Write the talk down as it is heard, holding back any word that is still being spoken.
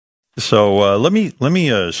So let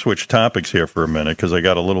me switch topics here for a minute because I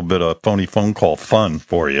got a little bit of phony phone call fun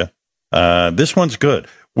for you. This one's good.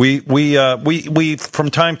 We from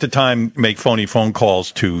time to time make phony phone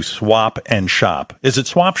calls to Swap and Shop. Is it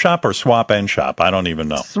Swap Shop or Swap and Shop? I don't even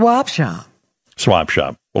know. Swap Shop. Swap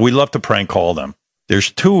Shop. Well, we love to prank call them. There's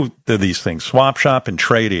two of these things, Swap Shop and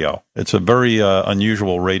Tradio. It's a very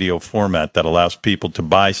unusual radio format that allows people to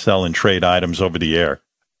buy, sell, and trade items over the air.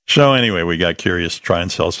 So anyway, we got curious to try and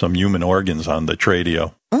sell some human organs on the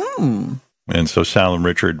Tradio. And so Sal and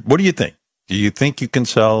Richard, what do you think? Do you think you can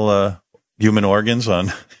sell human organs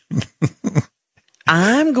on?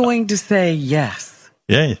 I'm going to say yes.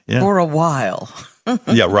 Yeah. For a while.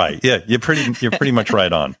 Yeah, right. Yeah, you're pretty much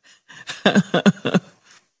right on. There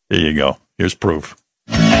you go. Here's proof.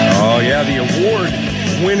 Oh yeah, the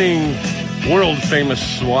award-winning,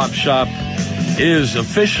 world-famous Swap Shop is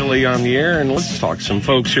officially on the air, and let's talk to some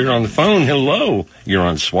folks here on the phone. Hello, you're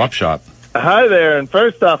on Swap Shop. Hi there, and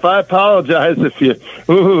first off, I apologize if you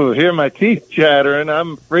hear my teeth chattering.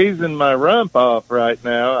 I'm freezing my rump off right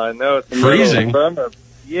now. I know it's freezing.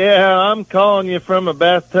 Yeah, I'm calling you from a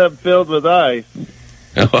bathtub filled with ice.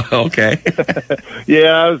 Okay.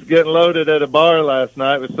 Yeah, I was getting loaded at a bar last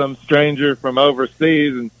night with some stranger from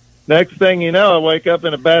overseas, and next thing you know, I wake up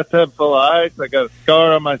in a bathtub full of ice. I got a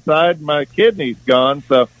scar on my side, and my kidney's gone.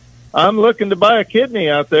 So I'm looking to buy a kidney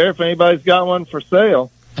out there if anybody's got one for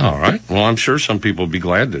sale. All right. Well, I'm sure some people would be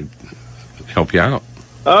glad to help you out.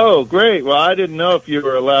 Oh, great. Well, I didn't know if you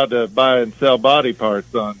were allowed to buy and sell body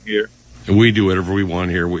parts on here. We do whatever we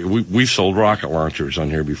want here. We've sold rocket launchers on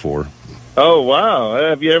here before. Oh, wow.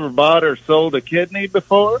 Have you ever bought or sold a kidney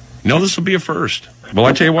before? No, this will be a first. Well,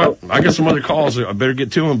 I tell you what, I got some other calls. I better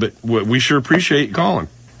get to them, but we sure appreciate you calling.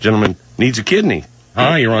 Gentleman needs a kidney.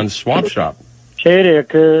 Hi, you're on Swap Shop. Hey there,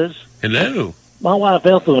 cuz. Hello. My wife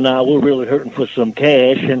Ethel and I, we're really hurting for some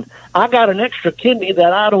cash, and I got an extra kidney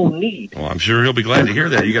that I don't need. Well, I'm sure he'll be glad to hear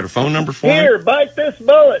that. You got a phone number for Here, me? bite this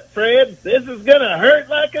bullet, Fred. This is going to hurt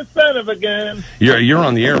like a son of a gun. You're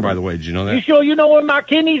on the air, by the way. Did you know that? You sure you know where my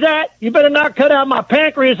kidney's at? You better not cut out my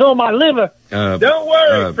pancreas or my liver. Don't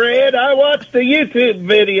worry, Fred. I watched the YouTube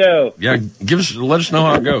video. Yeah, let us know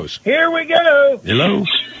how it goes. Here we go. Hello?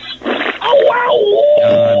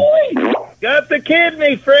 Got the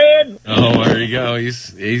kidney, Fred. Oh, there you go.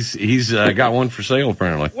 He's got one for sale,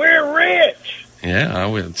 apparently. We're rich. Yeah,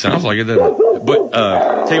 it sounds like it, doesn't it? But,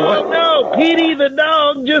 tell you what. Oh, no. Petey the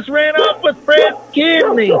dog just ran off with Fred's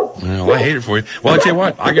kidney. Well, I hate it for you. Well, I tell you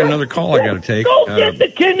what. I got another call I got to take. Go get the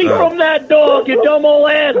kidney from that dog, you dumb old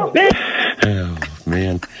ass bitch. Oh,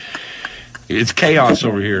 man. It's chaos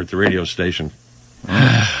over here at the radio station.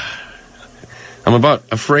 I'm about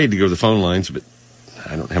afraid to go to the phone lines, but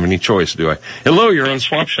I don't have any choice, do I? Hello, you're on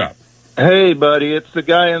Swap Shop. Hey, buddy, it's the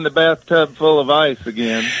guy in the bathtub full of ice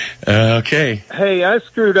again. Okay. Hey, I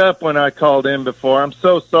screwed up when I called in before. I'm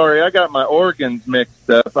so sorry. I got my organs mixed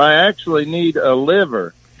up. I actually need a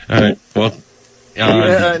liver. All right. Well,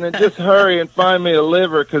 yeah, and then just hurry and find me a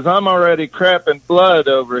liver, because I'm already crapping blood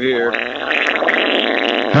over here. All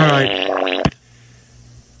right.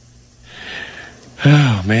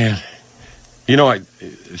 Oh, man. You know,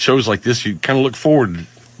 shows like this, you kind of look forward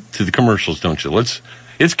to the commercials, don't you?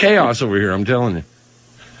 It's chaos over here, I'm telling you.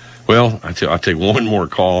 Well, I'll take one more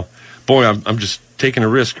call. Boy, I'm just taking a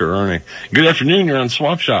risk here, aren't I? Good afternoon, you're on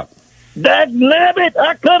Swap Shop. Dagnabbit,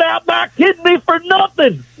 I cut out my kidney for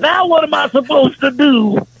nothing. Now what am I supposed to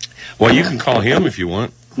do? Well, you can call him if you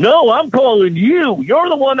want. No, I'm calling you. You're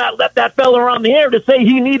the one that let that fella on the air to say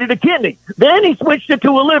he needed a kidney. Then he switched it to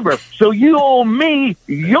a liver. So you owe me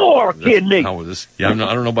your kidney. Yeah, I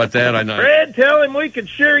don't know about that. I know. Fred, tell him we could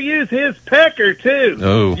sure use his pecker, too.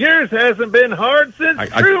 Oh. Yours hasn't been hard since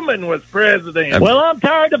Truman was president. Well, I'm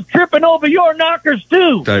tired of tripping over your knockers,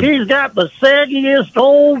 too. He's got the saggiest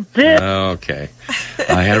old tip. Okay.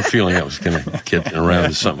 I had a feeling I was going to get around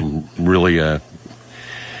to something really,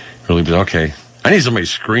 okay. I need somebody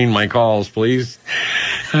to screen my calls, please.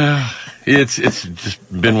 It's just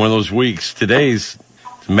been one of those weeks. Today's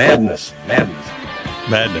madness. And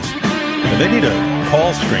they need a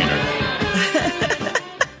call screener.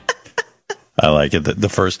 I like it. The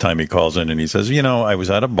first time he calls in and he says, I was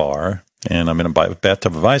at a bar and I'm in a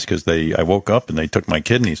bathtub of ice because I woke up and they took my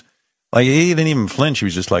kidneys. Like, he didn't even flinch. He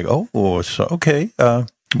was just like, oh, so, okay.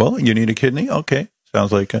 Well, you need a kidney? Okay.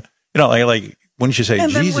 Sounds like, like, wouldn't you say,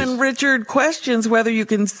 and Jesus? then when Richard questions whether you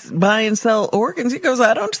can buy and sell organs, he goes,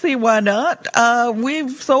 I don't see why not. We've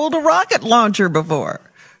sold a rocket launcher before.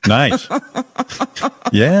 Nice.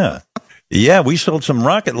 Yeah. Yeah, we sold some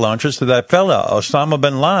rocket launchers to that fella, Osama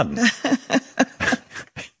bin Laden.